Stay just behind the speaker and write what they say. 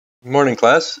Morning,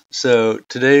 class. So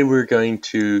today we're going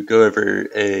to go over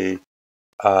an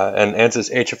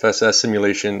Ansys HFSS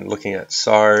simulation looking at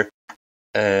SAR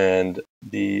and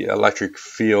the electric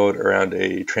field around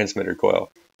a transmitter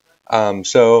coil.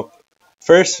 So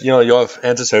first, you'll have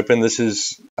Ansys open. This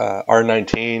is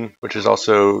R19, which is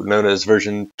also known as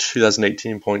version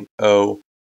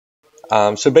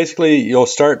 2018.0. So basically, you'll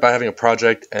start by having a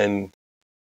project, you'll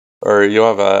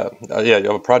have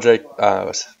a project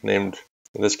named,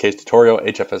 in this case, tutorial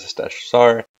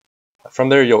HFSS-SAR. From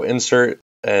there, you'll insert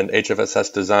an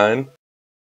HFSS design.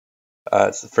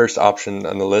 It's the first option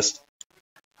on the list.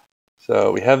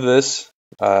 So we have this.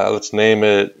 Let's name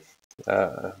it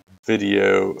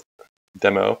video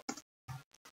demo.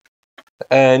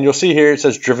 And you'll see here it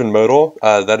says driven modal.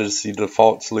 That is the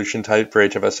default solution type for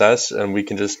HFSS, and we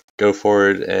can just go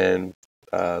forward and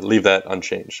leave that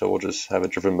unchanged. So we'll just have a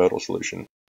driven modal solution.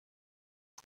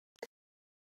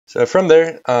 So from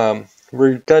there,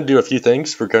 we're going to do a few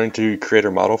things. We're going to create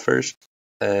our model first,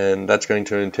 and that's going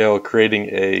to entail creating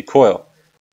a coil.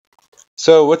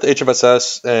 So with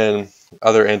HFSS and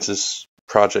other Ansys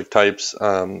project types,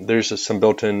 there's some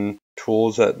built-in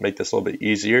tools that make this a little bit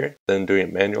easier than doing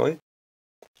it manually.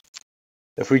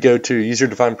 If we go to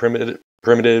user-defined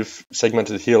primitive,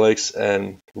 segmented helix,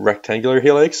 and rectangular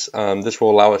helix, this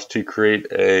will allow us to create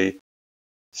a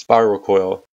spiral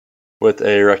coil with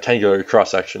a rectangular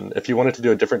cross-section. If you wanted to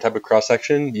do a different type of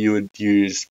cross-section, you would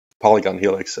use polygon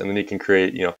helix, and then you can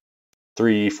create,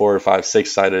 3, 4, 5,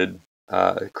 6-sided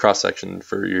cross-section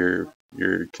for your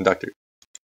conductor.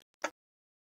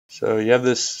 So you have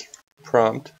this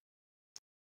prompt,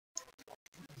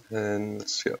 and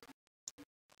let's go.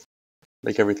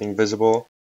 Make everything visible.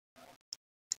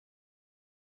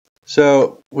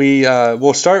 So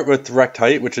we'll start with rect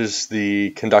height, which is the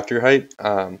conductor height.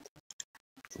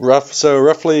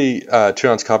 Roughly 2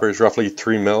 ounce copper is roughly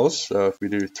 3 mils. So if we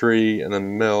do 3 and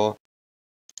then mil,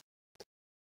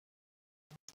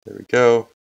 there we go.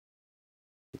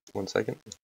 1 second.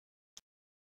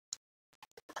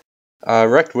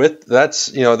 Rect width,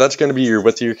 that's going to be your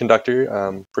width of your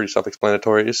conductor. Pretty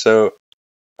self-explanatory. So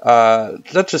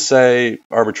let's just say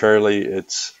arbitrarily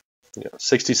it's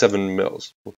 67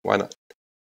 mils. Why not?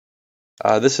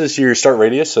 This is your start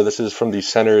radius, so this is from the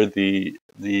center of the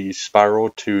spiral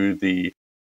to the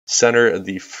center of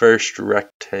the first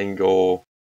rectangular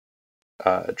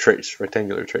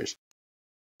trace.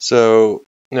 So,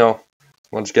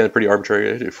 once again, pretty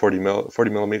arbitrary, I do 40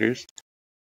 millimeters.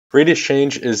 Radius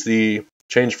change is the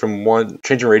change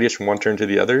in radius from one turn to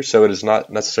the other, so it is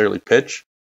not necessarily pitch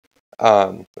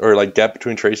or like gap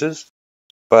between traces.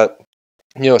 But,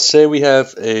 say we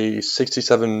have a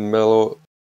 67 mil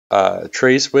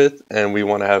trace width, and we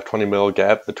want to have 20 mil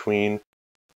gap between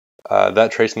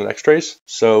that trace and the next trace.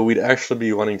 So we'd actually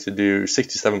be wanting to do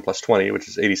 67 plus 20, which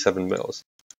is 87 mils.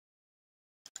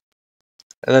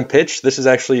 And then pitch, this is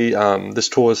actually, this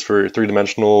tool is for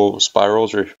 3-dimensional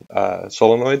spirals or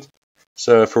solenoids.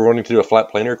 So if we're wanting to do a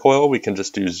flat planar coil, we can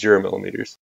just do 0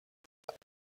 millimeters.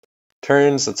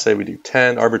 Turns, let's say we do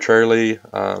 10 arbitrarily,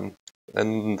 and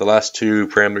the last 2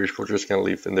 parameters we're just going to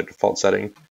leave in the default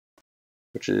setting,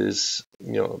 which is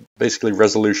basically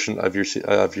resolution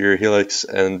of your helix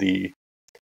and the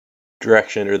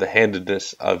direction or the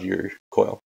handedness of your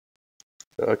coil.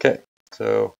 Okay,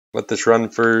 so let this run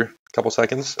for a couple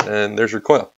seconds, and there's your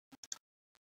coil.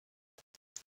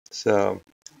 So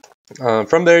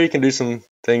from there, you can do some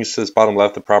things to this bottom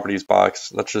left, the properties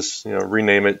box. Let's just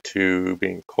rename it to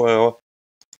being coil,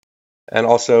 and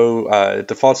also it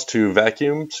defaults to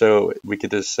vacuum, so we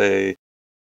could just say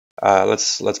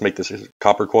let's make this a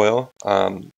copper coil.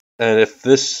 And if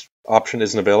this option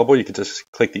isn't available, you can just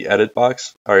click the edit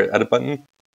box or edit button,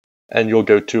 and you'll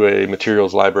go to a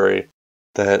materials library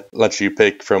that lets you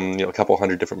pick from a couple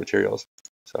hundred different materials.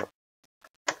 So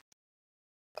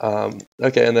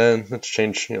okay, and then let's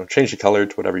change the color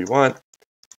to whatever you want.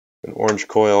 An orange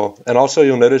coil, and also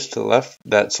you'll notice to the left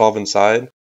that solve inside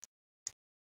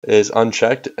is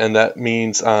unchecked, and that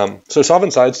means so solve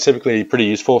inside is typically pretty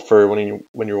useful for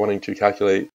when you're wanting to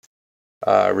calculate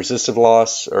resistive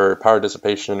loss or power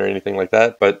dissipation or anything like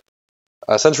that. But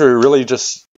since we're really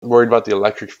just worried about the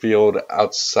electric field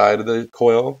outside of the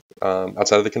coil,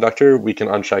 outside of the conductor, we can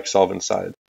uncheck solve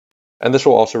inside, and this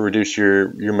will also reduce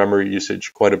your memory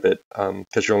usage quite a bit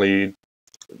because you're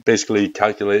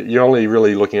only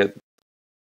really looking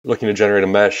to generate a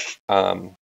mesh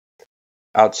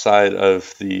outside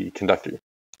of the conductor,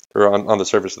 or on the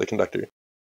surface of the conductor.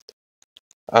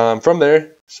 From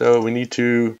there, so we need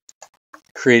to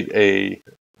create a,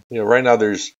 right now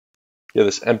there's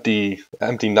this empty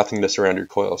nothingness around your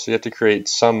coil, so you have to create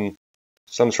some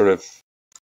sort of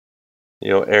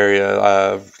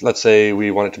area. Let's say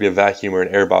we want it to be a vacuum or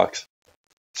an air box.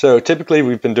 So typically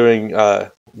we've been doing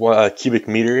a cubic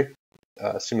meter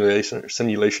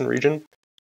simulation region.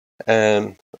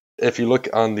 And if you look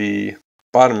on the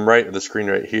bottom right of the screen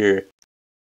right here,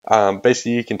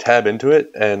 basically you can tab into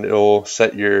it and it'll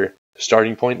set your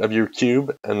starting point of your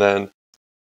cube. And then,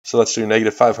 so let's do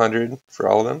 -500 for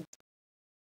all of them.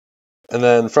 And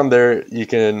then from there, you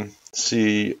can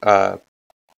see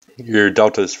your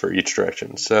deltas for each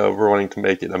direction. So we're wanting to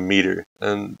make it a meter.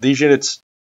 And these units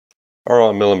are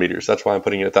all in millimeters. That's why I'm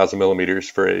putting in 1,000 millimeters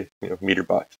for a meter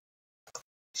box.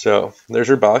 So there's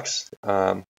your box.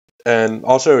 And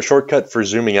also a shortcut for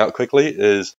zooming out quickly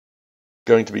is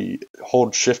going to be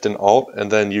hold Shift and Alt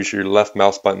and then use your left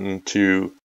mouse button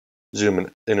to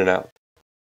zoom in and out.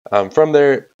 From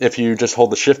there, if you just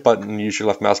hold the Shift button and use your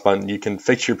left mouse button, you can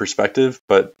fix your perspective,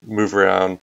 but move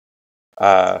around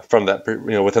from that,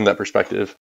 within that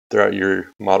perspective throughout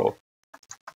your model.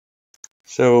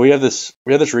 So we have this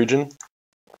region.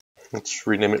 Let's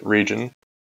rename it region,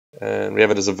 and we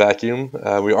have it as a vacuum.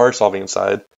 We are solving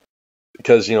inside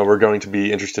because we're going to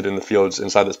be interested in the fields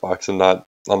inside this box and not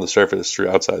on the surface through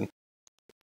outside.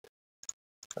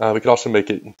 We could also make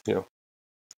it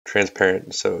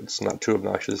transparent so it's not too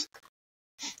obnoxious.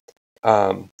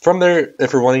 From there,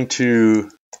 if we're wanting to,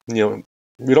 we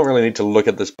don't really need to look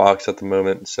at this box at the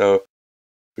moment. So if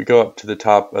we go up to the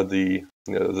top of the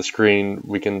the screen,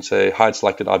 we can say hide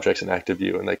selected objects in active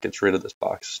view, and that gets rid of this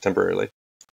box temporarily.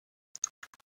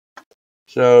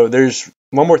 So there's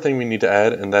one more thing we need to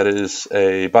add, and that is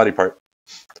a body part.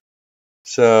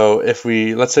 So if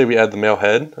let's say we add the male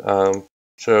head,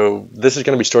 so this is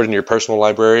going to be stored in your personal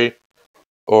library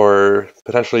or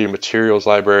potentially your materials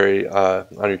library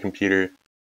on your computer.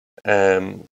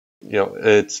 And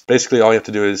it's basically all you have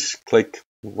to do is click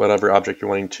whatever object you're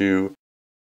wanting to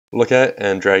look at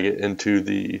and drag it into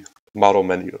the model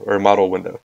menu or model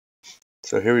window.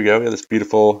 So here we go. We have this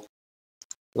beautiful,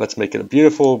 let's make it a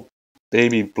beautiful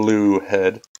baby blue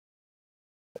head.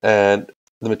 And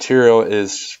the material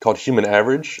is called human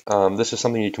average. This is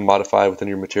something you can modify within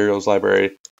your materials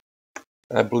library.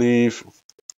 I believe,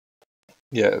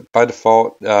 by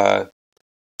default, permittivity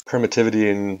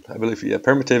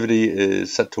permittivity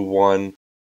is set to 1.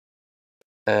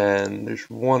 And there's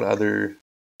one other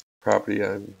property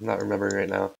I'm not remembering right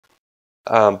now.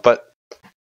 But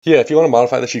if you want to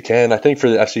modify this, you can. I think for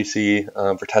the FCC,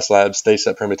 for test labs, they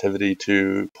set permittivity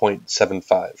to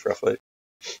 0.75 roughly.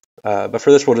 But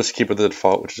for this, we'll just keep with the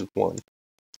default, which is 1.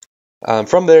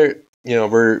 From there,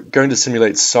 we're going to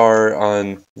simulate SAR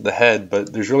on the head,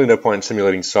 but there's really no point in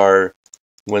simulating SAR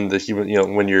when the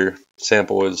when your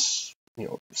sample is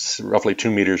roughly 2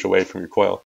 meters away from your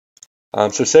coil.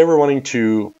 So say we're wanting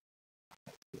to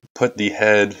put the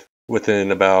head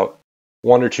within about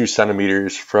 1 or 2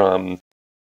 centimeters from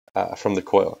the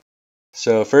coil.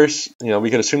 So first,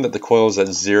 we could assume that the coil is at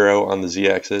 0 on the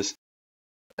z-axis,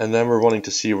 and then we're wanting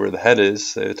to see where the head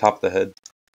is, say the top of the head.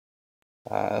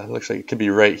 It looks like it could be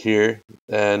right here,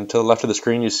 and to the left of the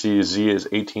screen you see z is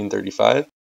 1835.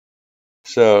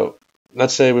 So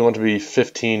let's say we want to be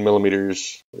 15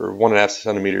 millimeters or 1.5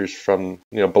 centimeters from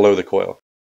below the coil.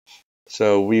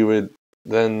 So we would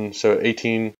then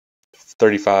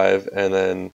 1835, and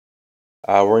then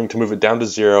we're going to move it down to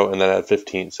 0 and then add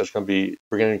 15. So we're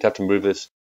going to have to move this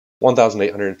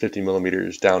 1,850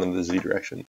 millimeters down in the z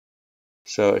direction.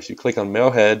 So if you click on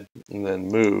male head and then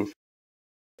move,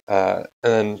 and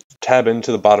then tab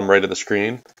into the bottom right of the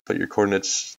screen, put your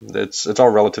coordinates. It's all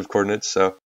relative coordinates.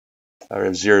 So we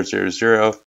have 0, 0,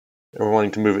 0, and we're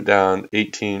wanting to move it down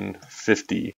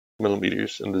 1850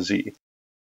 millimeters in the z.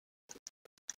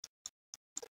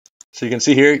 So you can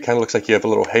see here, it kind of looks like you have a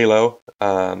little halo,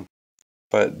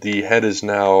 but the head is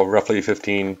now roughly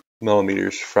 15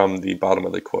 millimeters from the bottom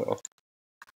of the coil.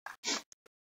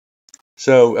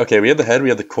 So, okay, we have the head, we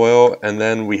have the coil, and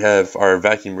then we have our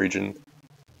vacuum region.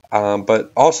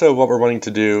 But also what we're wanting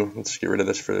to do, let's get rid of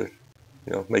this for,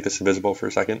 make this invisible for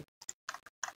a second.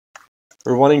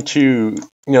 We're wanting to,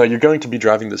 you're going to be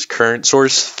driving this current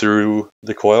source through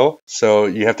the coil, so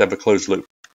you have to have a closed loop.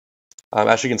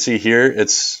 As you can see here,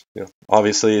 it's,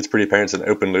 obviously it's pretty apparent it's an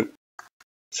open loop.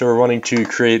 So we're wanting to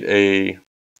create a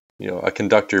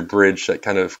conductor bridge that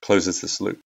kind of closes this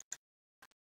loop.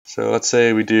 So let's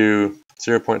say we do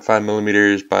 0.5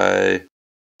 millimeters by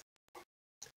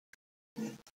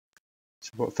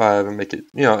 0.5 and make it,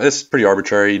 it's pretty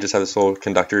arbitrary. You just have this little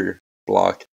conductor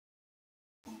block.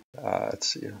 Let's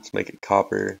see, let's make it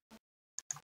copper.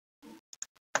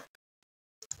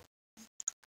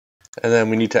 And then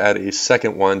we need to add a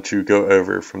second one to go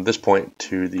over from this point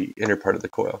to the inner part of the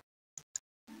coil.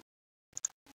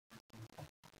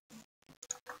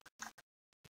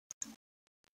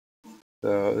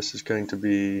 So this is going to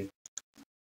be,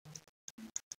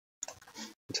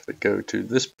 let's have it go to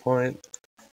this point.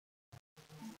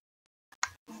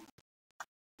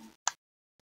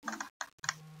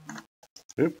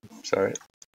 Oops, sorry.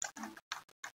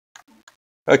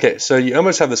 Okay, so you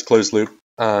almost have this closed loop.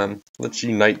 Let's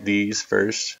unite these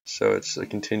first. So it's a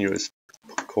continuous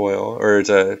coil, or it's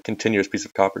a continuous piece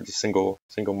of copper. It's a single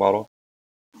model.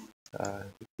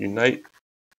 Unite,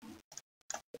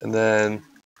 and then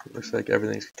it looks like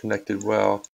everything's connected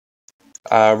well.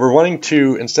 We're wanting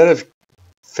to, instead of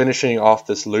finishing off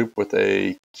this loop with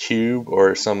a cube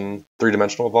or some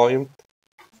three-dimensional volume,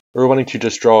 we're wanting to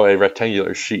just draw a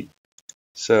rectangular sheet.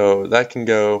 So that can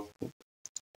go,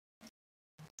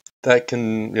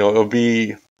 it'll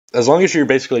be, as long as you're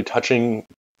basically touching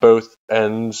both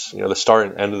ends, the start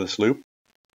and end of this loop,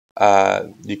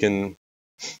 you can,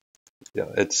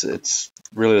 it's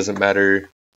really doesn't matter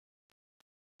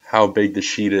how big the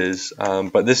sheet is,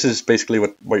 but this is basically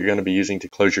what you're going to be using to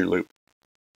close your loop.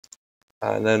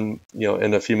 And then,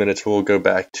 in a few minutes, we'll go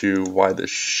back to why the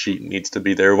sheet needs to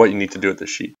be there, what you need to do with the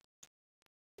sheet.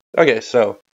 Okay,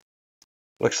 so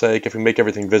looks like if we make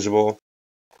everything visible,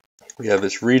 we have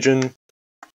this region,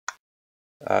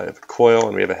 we have a coil,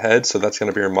 and we have a head, so that's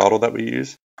going to be our model that we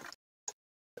use.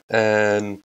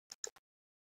 And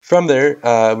from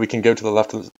there, we can go to the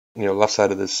left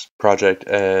side of this project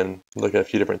and look at a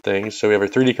few different things. So we have our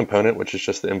 3D component, which is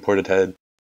just the imported head.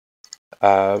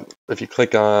 If you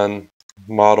click on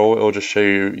model, it will just show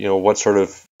you, what sort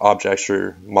of objects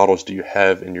or models do you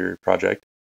have in your project,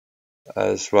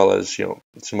 as well as,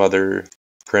 some other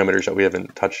parameters that we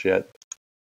haven't touched yet.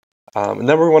 And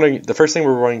then the first thing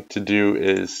we're wanting to do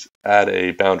is add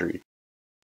a boundary.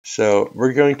 So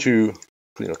we're going to,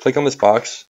 click on this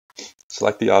box,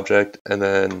 select the object, and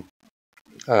then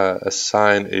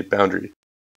assign a boundary.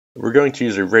 We're going to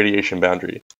use a radiation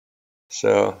boundary.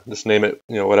 So just name it,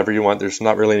 whatever you want. There's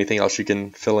not really anything else you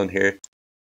can fill in here.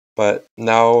 But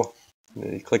now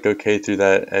you click OK through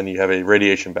that, and you have a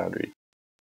radiation boundary.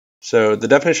 So the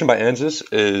definition by Ansys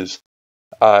is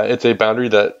it's a boundary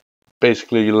that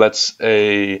basically lets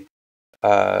a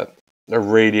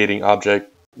radiating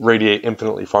object radiate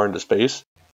infinitely far into space.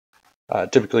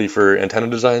 Typically for antenna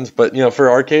designs, but for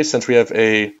our case, since we have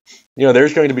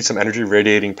there's going to be some energy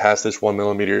radiating past this 1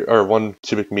 millimeter or 1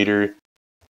 cubic meter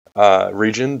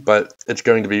region, but it's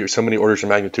going to be so many orders of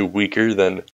magnitude weaker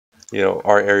than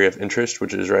our area of interest,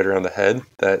 which is right around the head,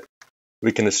 that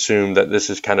we can assume that this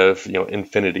is kind of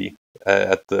infinity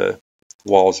at the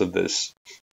walls of this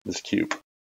cube.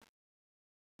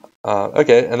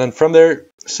 Okay, and then from there,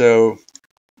 so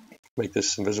make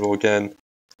this invisible again.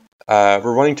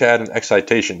 We're wanting to add an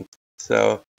excitation.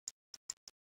 So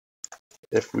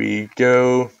if we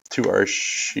go to our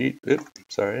sheet,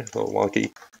 sorry, a little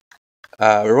wonky.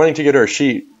 We're wanting to go to our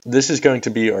sheet. This is going to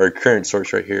be our current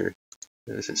source right here.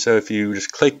 So if you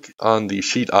just click on the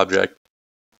sheet object,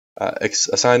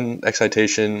 assign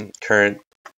excitation current,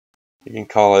 you can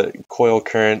call it coil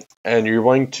current, and you're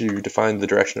wanting to define the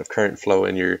direction of current flow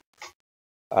in your,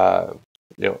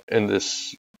 in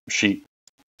this sheet.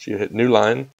 So you hit new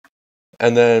line,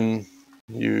 and then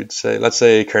you'd say, let's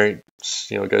say current,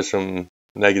 goes from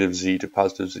negative Z to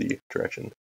positive Z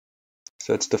direction.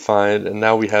 So it's defined, and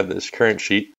now we have this current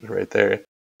sheet right there.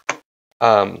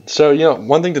 So,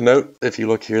 one thing to note, if you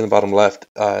look here in the bottom left,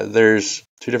 there's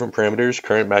two different parameters,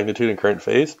 current magnitude and current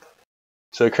phase.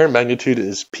 So current magnitude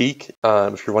is peak.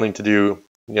 If you're wanting to do,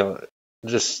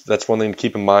 that's one thing to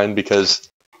keep in mind, because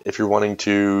if you're wanting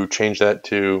to change that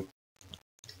to,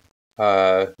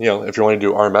 if you're wanting to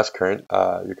do RMS current,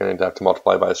 you're going to have to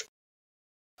multiply by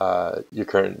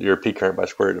your peak current by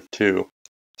square root of 2.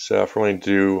 So if we're wanting to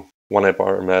do 1 amp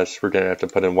RMS, we're going to have to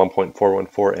put in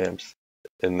 1.414 amps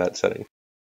in that setting.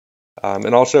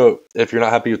 And also, if you're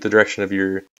not happy with the direction of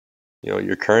your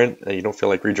current and you don't feel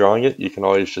like redrawing it, you can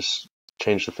always just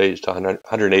change the phase to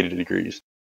 180 degrees.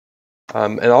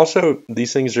 And also,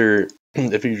 these things are,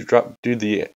 if you do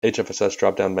the HFSS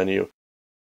drop-down menu,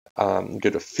 go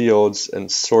to fields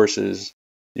and sources,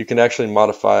 you can actually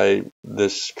modify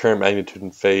this current magnitude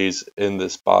and phase in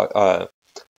this box,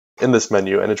 in this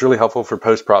menu, and it's really helpful for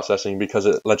post-processing because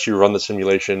it lets you run the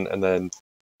simulation and then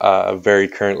vary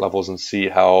current levels and see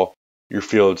how your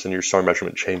fields and your SAR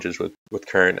measurement changes with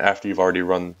current after you've already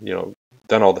run,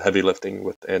 done all the heavy lifting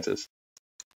with Ansys.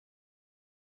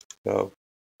 So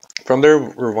from there,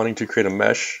 we're wanting to create a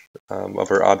mesh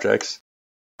of our objects.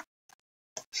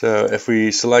 So if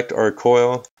we select our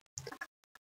coil,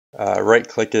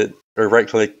 right-click it, or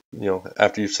right-click,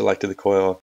 after you've selected the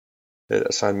coil, hit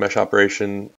assign mesh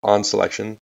operation on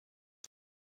selection,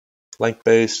 length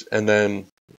base, and then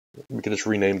we can just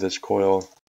rename this coil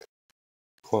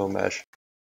mesh.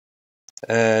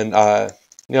 And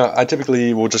I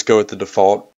typically will just go with the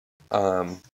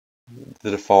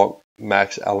default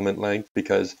max element length,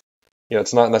 because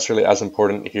it's not necessarily as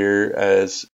important here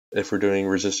as if we're doing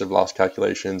resistive loss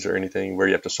calculations or anything where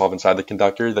you have to solve inside the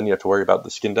conductor. Then you have to worry about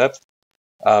the skin depth.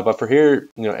 But for here,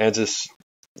 Ansys,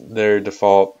 their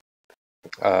default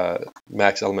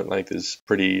max element length is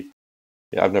pretty.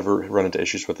 I've never run into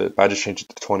issues with it, but I just changed it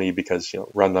to 20 because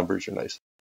round numbers are nice.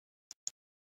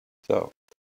 So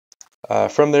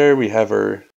from there we have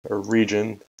our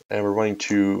region, and we're wanting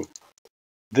to.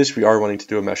 We are wanting to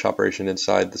do a mesh operation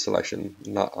inside the selection,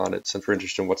 not on it, since we're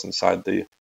interested in what's inside the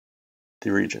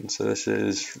region. So this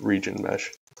is region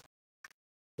mesh.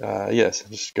 Yes,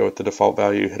 just go with the default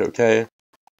value, hit OK.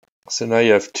 So now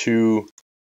you have two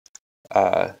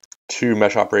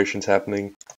mesh operations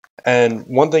happening. And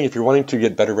one thing, if you're wanting to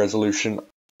get better resolution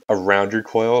around your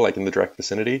coil, like in the direct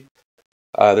vicinity,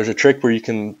 there's a trick where you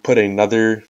can put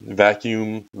another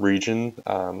vacuum region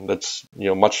that's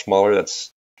much smaller,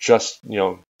 that's just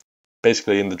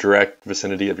basically in the direct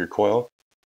vicinity of your coil,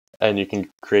 and you can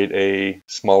create a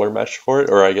smaller mesh for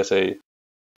it, or I guess a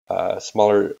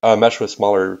smaller mesh with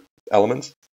smaller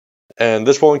elements. And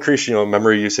this will increase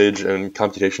memory usage and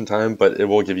computation time, but it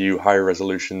will give you higher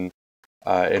resolution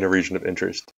in a region of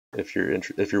interest if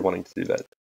you're wanting to do that.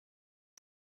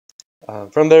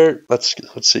 From there, let's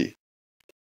see.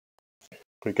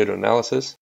 We go to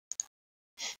analysis,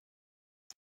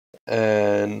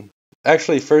 and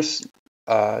actually first,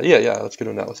 let's go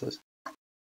to analysis.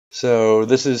 So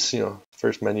this is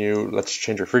first menu. Let's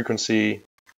change our frequency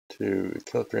to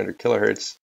 300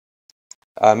 kilohertz.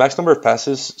 Max number of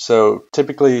passes. So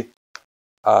typically,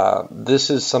 this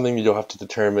is something you'll have to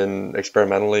determine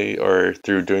experimentally or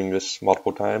through doing this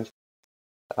multiple times.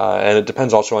 And it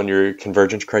depends also on your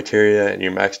convergence criteria and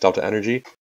your max delta energy.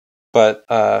 But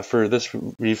for this,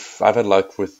 I've had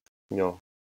luck with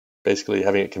basically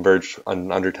having it converge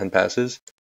on under 10 passes.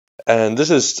 And this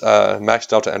is max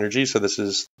delta energy. So this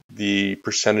is the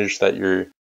percentage that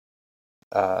your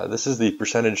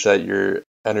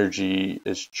energy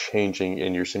is changing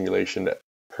in your simulation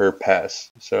per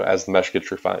pass. So as the mesh gets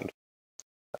refined.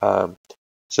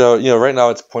 So right now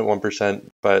it's 0.1%,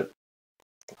 but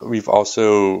we've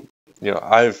also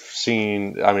I've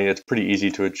seen. I mean, it's pretty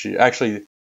easy to achieve. Actually,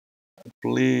 I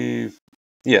believe,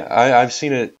 I've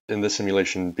seen it in this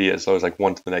simulation be as low as like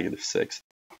 1 to the -6.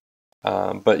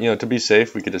 But to be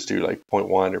safe, we could just do like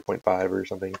 0.1 or 0.5 or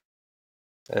something,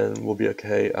 and we'll be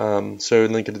okay. So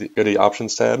then go to the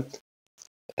options tab,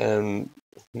 and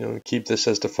keep this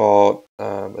as default.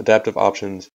 Adaptive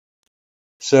options.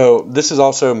 So this is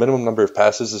also minimum number of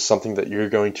passes is something that you're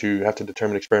going to have to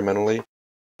determine experimentally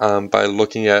by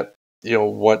looking at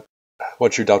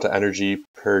what's your delta energy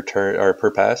per turn or per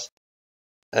pass.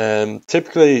 And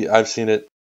typically, I've seen it.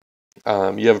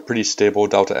 You have a pretty stable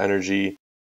delta energy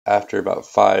after about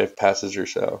 5 passes or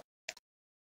so.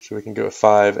 So we can go with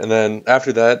 5, and then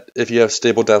after that, if you have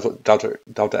stable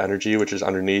delta energy, which is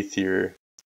underneath your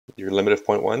limit of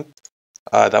 0.1,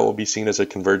 that will be seen as a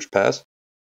converged pass.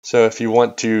 So if you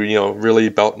want to really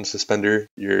belt and suspender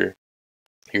your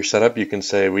setup, you can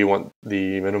say we want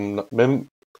the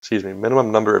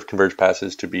minimum number of converged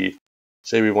passes to be.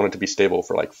 Say we want it to be stable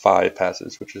for like 5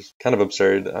 passes, which is kind of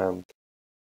absurd.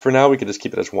 For now, we could just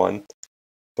keep it as 1,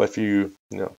 but if you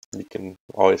can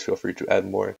always feel free to add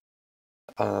more.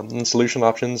 And solution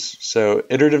options. So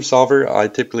iterative solver, I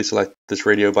typically select this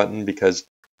radio button because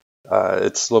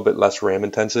it's a little bit less RAM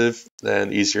intensive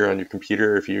and easier on your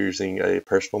computer if you're using a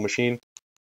personal machine.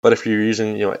 But if you're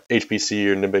using HPC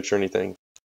or Nimbix or anything,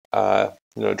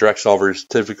 direct solver is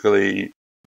typically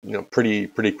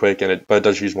pretty quick, but it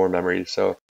does use more memory.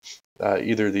 So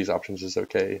either of these options is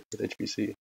okay with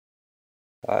HPC.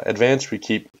 Advanced, we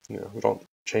keep, we don't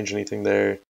change anything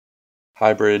there.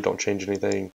 Hybrid, don't change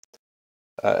anything.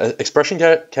 Expression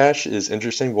cache is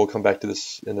interesting. We'll come back to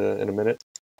this in a minute.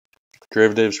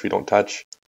 Derivatives we don't touch,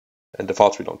 and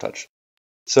defaults we don't touch.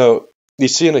 So you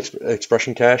see an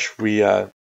expression cache,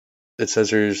 it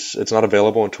says it's not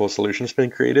available until a solution's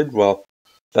been created. Well,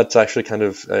 that's actually kind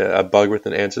of a bug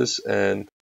within Ansys, and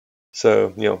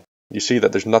so you see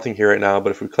that there's nothing here right now.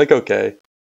 But if we click OK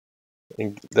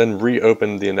and then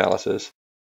reopen the analysis,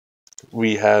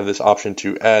 we have this option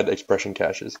to add expression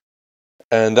caches,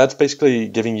 and that's basically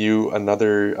giving you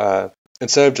another.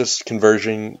 Instead of just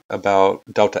converging about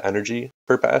delta energy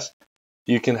per pass,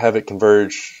 you can have it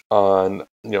converge on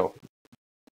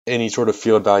any sort of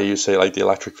field value, say like the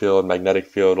electric field, magnetic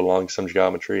field along some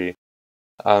geometry.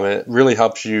 It really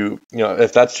helps you,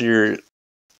 if that's your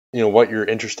what you're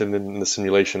interested in the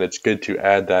simulation, it's good to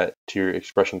add that to your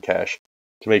expression cache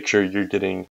to make sure you're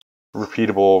getting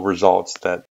repeatable results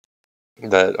that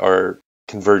are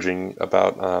converging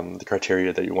about the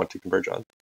criteria that you want to converge on.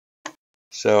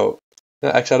 So I'm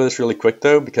gonna X out of this really quick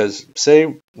though, because say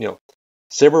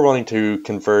we're wanting to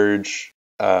converge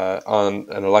on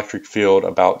an electric field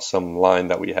about some line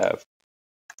that we have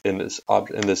in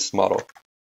this model.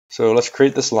 So let's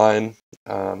create this line.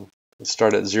 Let's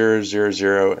start at 0, 0,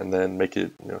 0, and then make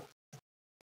it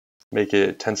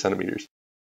 10 centimeters.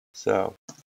 So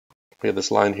we have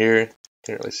this line here.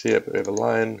 Can't really see it, but we have a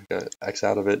line. Gonna X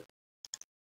out of it.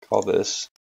 Call this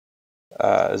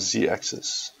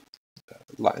z-axis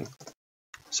line.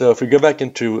 So if we go back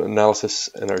into analysis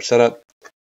in our setup,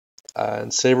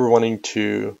 and say we're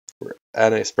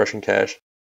add an expression cache.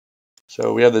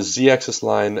 So we have the z-axis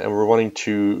line, and we're wanting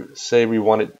to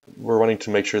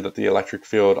make sure that the electric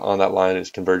field on that line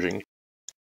is converging.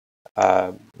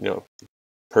 As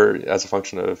a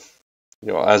function of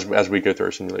as we go through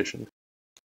our simulation.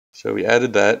 So we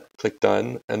added that, click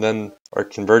done, and then our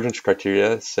convergence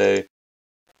criteria say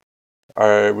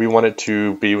we want it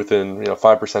to be within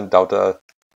 5% delta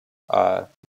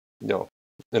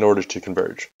in order to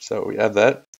converge. So we add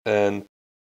that, and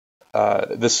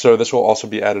this will also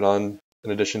be added on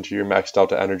in addition to your max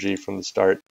delta energy from the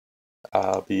start.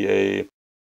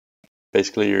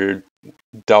 Basically your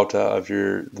delta of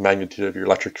the magnitude of your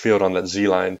electric field on that Z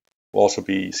line will also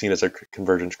be seen as a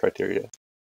convergence criteria.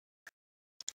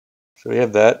 So we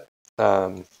have that.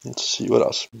 Let's see what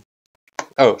else.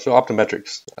 Oh, so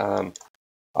optimetrics.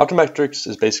 Optimetrics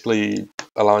is basically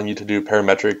allowing you to do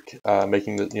parametric,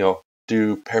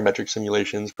 do parametric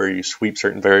simulations where you sweep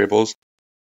certain variables.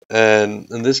 And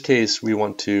in this case, we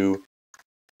want to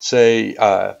say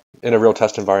in a real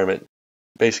test environment,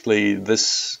 basically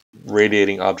this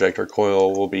radiating object or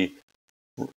coil will be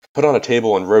put on a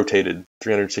table and rotated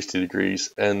 360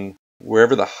 degrees, and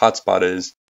wherever the hotspot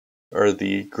is, or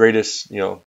the greatest,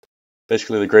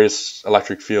 basically the greatest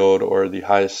electric field or the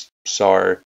highest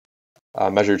SAR,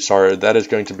 measured SAR, that is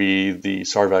going to be the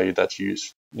SAR value that's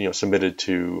used, submitted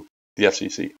to the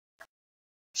FCC.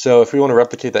 So if we want to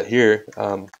replicate that here,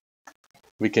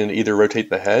 we can either rotate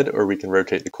the head or we can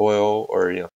rotate the coil,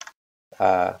 or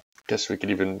I guess we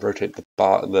could even rotate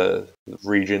the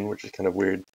region, which is kind of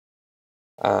weird.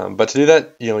 But to do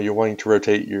that, you're wanting to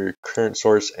rotate your current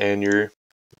source and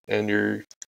your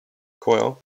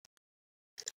coil.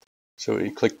 So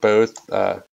we click both,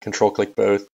 control click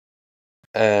both,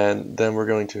 and then we're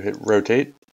going to hit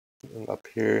rotate. And up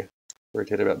here,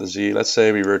 rotate about the Z. Let's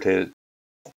say we rotate it.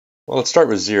 Well, let's start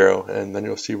with 0, and then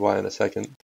you'll see why in a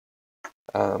second.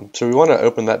 So we want to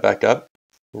open that back up.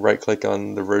 Right click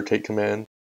on the rotate command,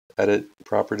 edit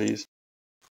properties,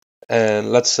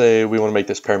 and let's say we want to make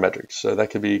this parametric. So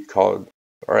that could be called,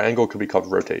 our angle could be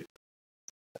called rotate.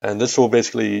 And this will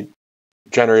basically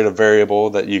generate a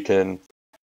variable that you can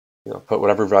put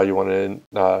whatever value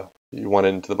you want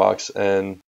into the box,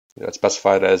 and it's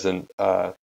specified as an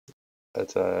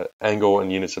angle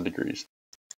in units of degrees,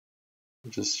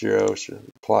 which is 0.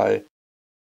 Should apply.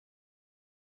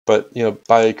 But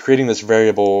by creating this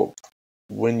variable,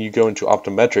 when you go into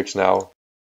optimetrics now,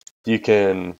 you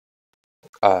can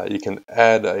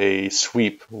add a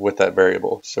sweep with that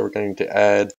variable. So we're going to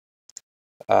add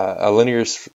a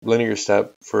linear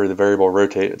step for the variable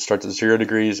rotate. It starts at 0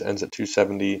 degrees, ends at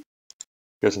 270,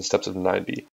 goes in steps of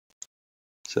 90.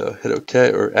 So hit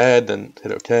OK, or add, then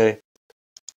hit OK.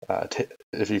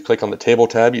 If you click on the table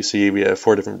tab, you see we have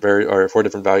 4 different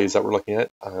values that we're looking at,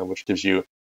 which gives you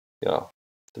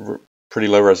pretty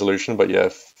low resolution, but you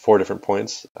have 4 different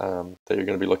points that you're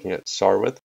going to be looking at SAR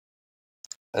with.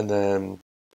 And then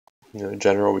in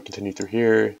general, we continue through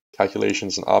here,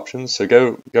 calculations and options. So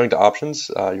going to options,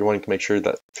 you're wanting to make sure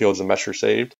that fields and mesh are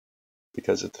saved,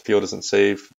 because if the field isn't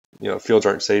saved, fields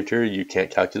aren't saved here, you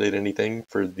can't calculate anything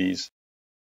for these.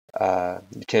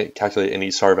 You can't calculate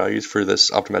any SAR values for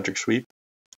this optimetric sweep.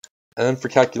 And then for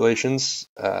calculations,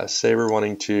 say we're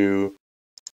wanting to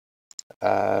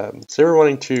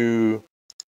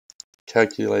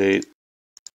calculate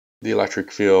the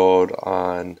electric field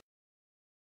on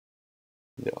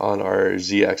our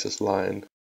z-axis line.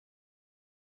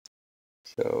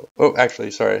 So,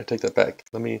 actually, sorry, I take that back.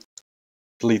 Let me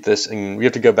delete this, and we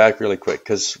have to go back really quick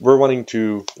because we're wanting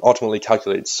to ultimately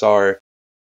calculate SAR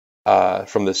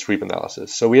from this sweep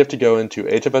analysis. So we have to go into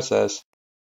HFSS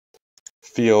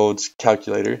fields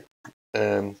calculator,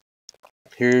 and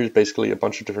here's basically a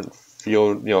bunch of different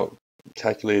field,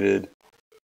 calculated.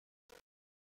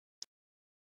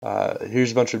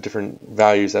 Here's a bunch of different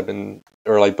values that have been,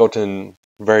 or like built-in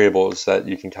variables that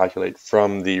you can calculate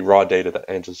from the raw data that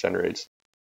Ansys generates.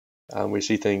 We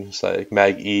see things like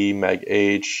mag E, mag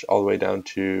H, all the way down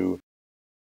to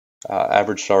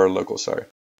average SAR, local SAR.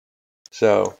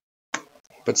 So,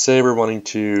 but say we're wanting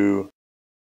to,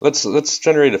 let's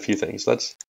generate a few things.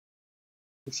 Let's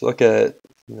look at,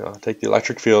 take the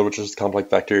electric field, which is the complex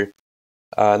vector,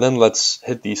 and then let's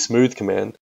hit the smooth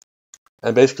command.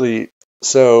 And basically,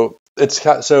 so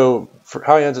for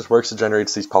how Ansys works, it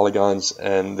generates these polygons,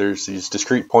 and there's these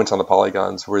discrete points on the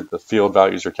polygons where the field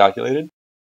values are calculated.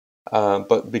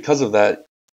 But because of that,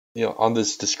 on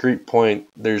this discrete point,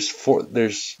 there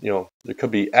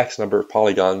could be X number of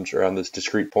polygons around this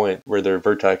discrete point where their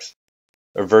vertex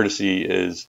or vertice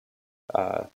is,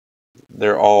 they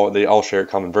all share a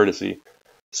common vertice.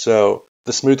 So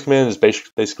the smooth command is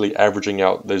basically averaging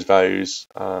out those values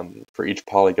for each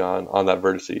polygon on that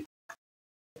vertice,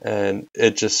 and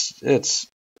it's just I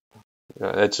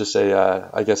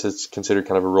guess it's considered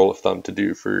kind of a rule of thumb to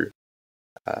do for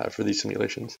these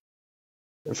simulations.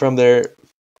 And from there,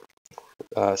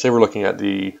 say we're wanting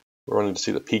to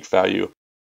see the peak value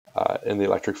in the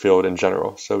electric field in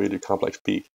general. So we do complex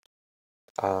peak,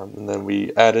 and then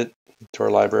we add it to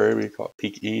our library. We call it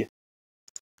peak E.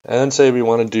 And then say we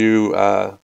want to do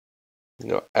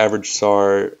average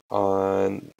SAR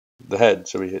on the head.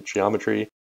 So we hit geometry,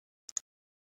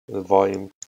 the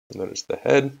volume, and notice the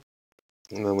head,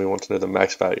 and then we want to know the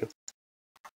max value.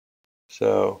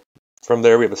 So from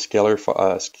there we have a scalar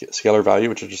value,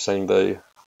 which is just saying the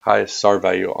highest SAR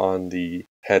value on the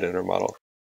head in our model.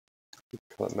 We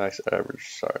call it max average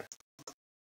SAR.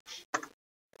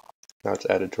 Now it's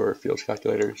added to our fields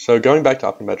calculator. So going back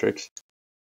to optimetrics,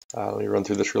 let me run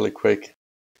through this really quick.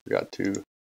 Forgot to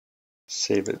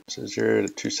save it. So 0 to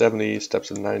 270,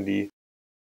 steps of 90.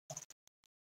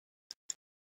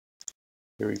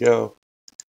 Here we go.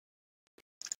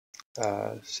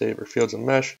 Save our fields and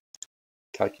mesh.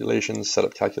 Calculations,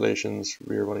 setup calculations.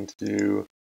 We are wanting to do,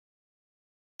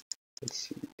 let's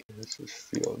see, this is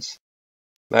fields.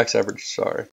 Max average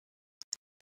SAR.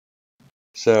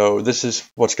 So this is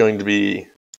what's going to be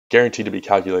guaranteed to be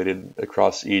calculated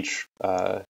across each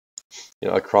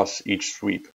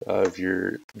sweep of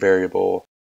your variable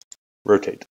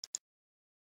rotate.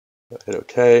 Hit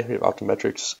OK. We have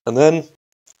optimetrics, and then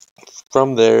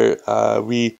from there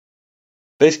we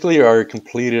basically are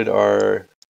completed our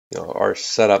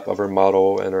setup of our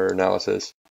model and our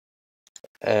analysis,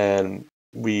 and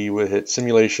we would hit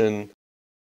simulation,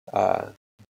 and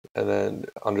then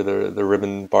under the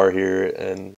ribbon bar here,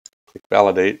 and click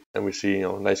validate, and we see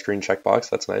nice green checkbox.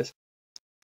 That's nice.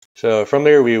 So from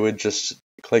there we would just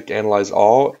click analyze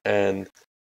all, and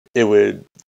it would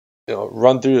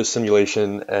run through a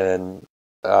simulation, and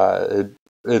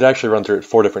it actually run through it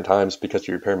 4 different times because of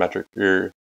your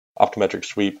optimetric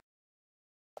sweep.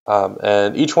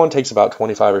 And each one takes about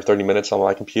 25 or 30 minutes on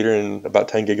my computer and about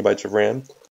 10 gigabytes of RAM.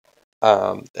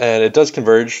 And it does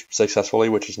converge successfully,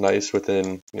 which is nice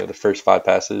within the first 5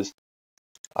 passes.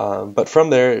 But from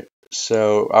there,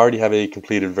 so I already have a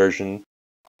completed version.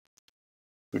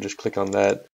 We just click on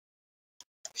that.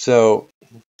 So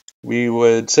we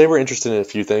would say we're interested in a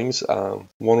few things.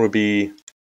 One would be,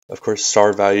 of course,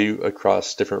 SAR value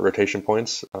across different rotation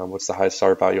points. What's the highest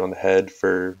SAR value on the head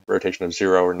for rotation of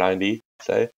 0 or 90,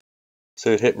 say.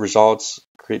 So hit results,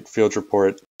 create fields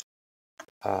report,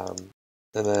 and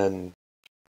then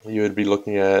you would be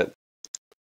looking at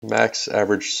max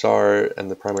average SAR, and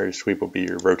the primary sweep will be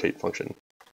your rotate function,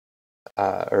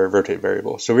 or rotate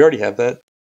variable. So we already have that,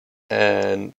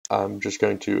 and I'm just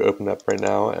going to open up right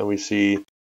now, and we see it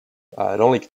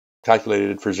only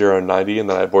calculated for 0 and 90, and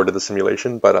then I aborted the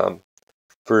simulation. But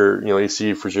for you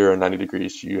see for 0 and 90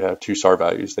 degrees, you have 2 SAR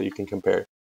values that you can compare.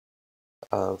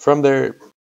 From there,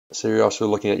 so you're also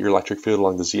looking at your electric field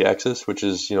along the z-axis, which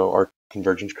is our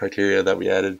convergence criteria that we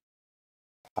added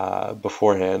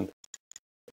beforehand.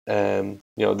 And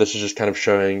this is just kind of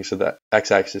showing, so that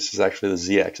x-axis is actually the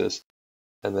z-axis,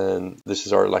 and then this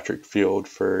is our electric field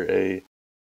for I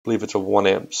believe it's a 1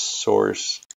 amp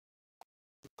source.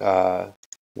 1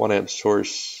 amp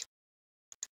source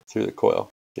through the coil.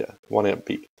 Yeah, 1 amp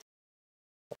peak.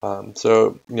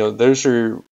 So those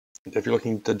are, if you're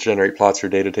looking to generate plots or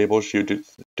data tables, you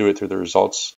do it through the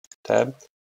results tab.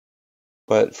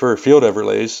 But for field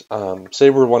overlays,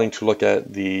 say we're wanting to look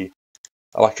at the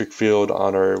electric field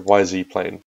on our YZ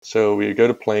plane. So we go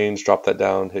to planes, drop that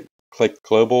down, click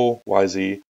global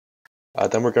YZ.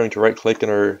 Then we're going to right click in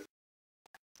our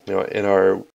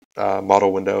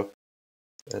model window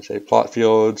and say plot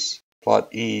fields,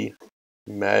 plot E,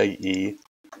 mag E.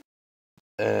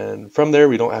 And from there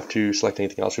we don't have to select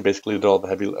anything else. We basically did all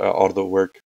the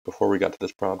work before we got to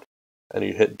this prompt. and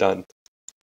you hit done.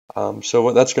 So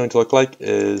what that's going to look like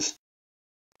is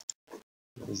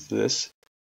this.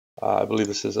 I believe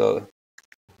this is in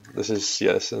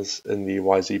the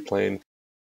YZ plane,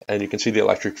 and you can see the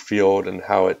electric field and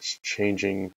how it's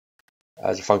changing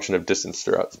as a function of distance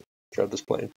throughout this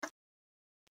plane.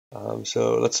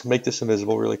 So let's make this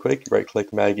invisible really quick. Right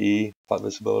click Mag E, plot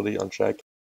visibility, uncheck.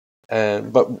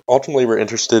 But ultimately we're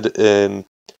interested in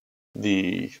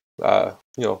the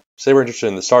say we're interested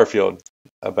in the SAR field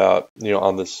about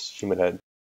on this human head.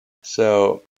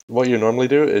 So what you normally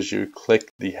do is you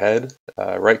click the head,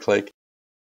 right click,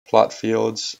 plot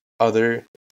fields, other,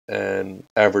 and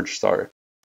average SAR.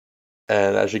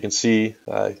 And as you can see,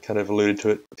 I kind of alluded to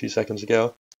it a few seconds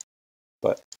ago,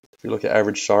 but if you look at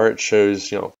average SAR, it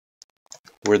shows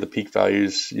where the peak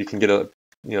values. You can get a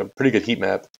pretty good heat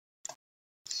map.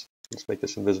 Let's make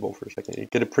this invisible for a second. You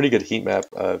get a pretty good heat map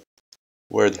of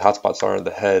where the hotspots are in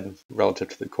the head relative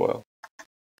to the coil.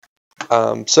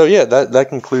 So yeah, that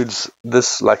concludes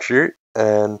this lecture,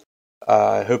 and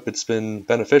I hope it's been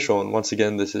beneficial. And once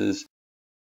again, this is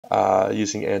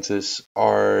using Ansys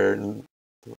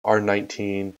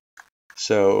R19.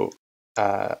 So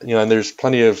and there's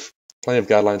plenty of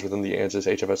guidelines within the Ansys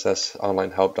HFSS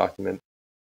online help document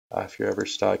if you're ever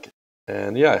stuck.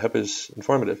 And yeah, I hope it's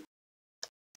informative.